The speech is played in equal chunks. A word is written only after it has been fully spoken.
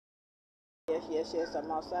Yes.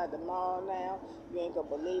 I'm outside the mall now. You ain't gonna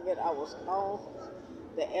believe it. I was on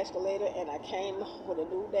the escalator and I came with a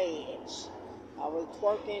new dance. I was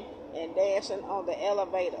twerking and dancing on the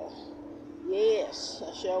elevator. Yes,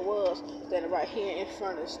 I sure was. Standing right here in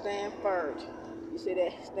front of Stanford. You see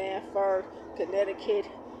that? Stanford, Connecticut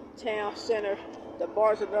Town Center. The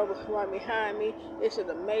bars are over right behind me. It's an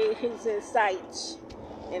amazing sight.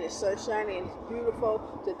 And it's sunshiny and it's beautiful.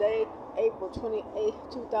 Today, April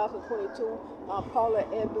 28th, 2022. I'm Paula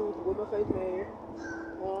Abdul with my face mayor.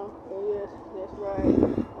 Yes, that's right.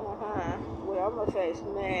 With all my face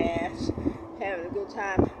mask. Having a good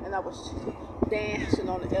time. And I was dancing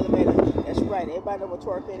on the elevator. That's right. Everybody know what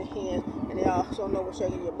twerking is. And they also know what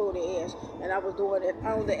shaking your booty is. And I was doing it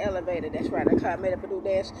on the elevator. That's right. I made up a new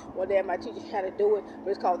dance. One day my teacher how to do it.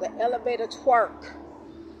 But it's called the elevator twerk.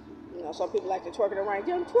 You know, some people like to twerk in the rain.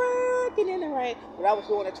 I'm twerking in the rain. But I was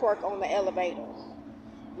doing a twerk on the elevator.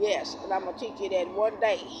 Yes, and I'm going to teach you that one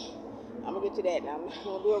day. I'm going to get to that now. I'm not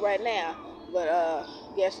going to do it right now. But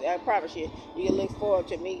guess I promise you, you can look forward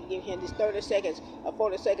to me giving him these 30 seconds or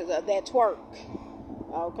 40 seconds of that twerk.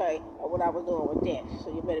 Okay, what I was doing with that. So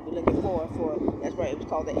you better be looking forward for it. That's right, it was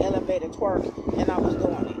called the elevator twerk. And I was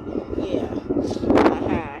doing it. Yeah.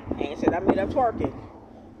 And said I made up twerking.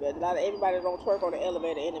 But not everybody don't twerk on the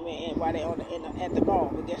elevator in the minute while they at the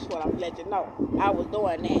mall. But guess what? I'm gonna let you know. I was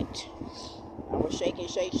doing that. I was shaking,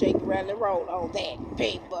 shake, around the road on that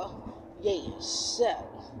paper. Yes.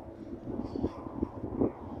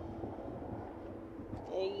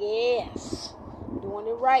 Yes. Doing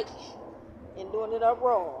it right and doing it up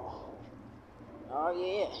wrong. Oh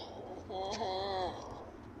yeah.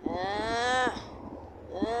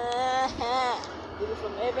 Get it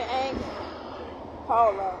from every angle.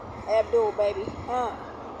 Paula Abdul, baby.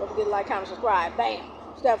 Don't forget to like, comment, subscribe. Bam.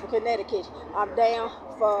 Stuff for Connecticut. I'm down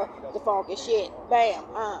for the funky shit. Bam.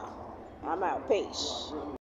 I'm out. Peace.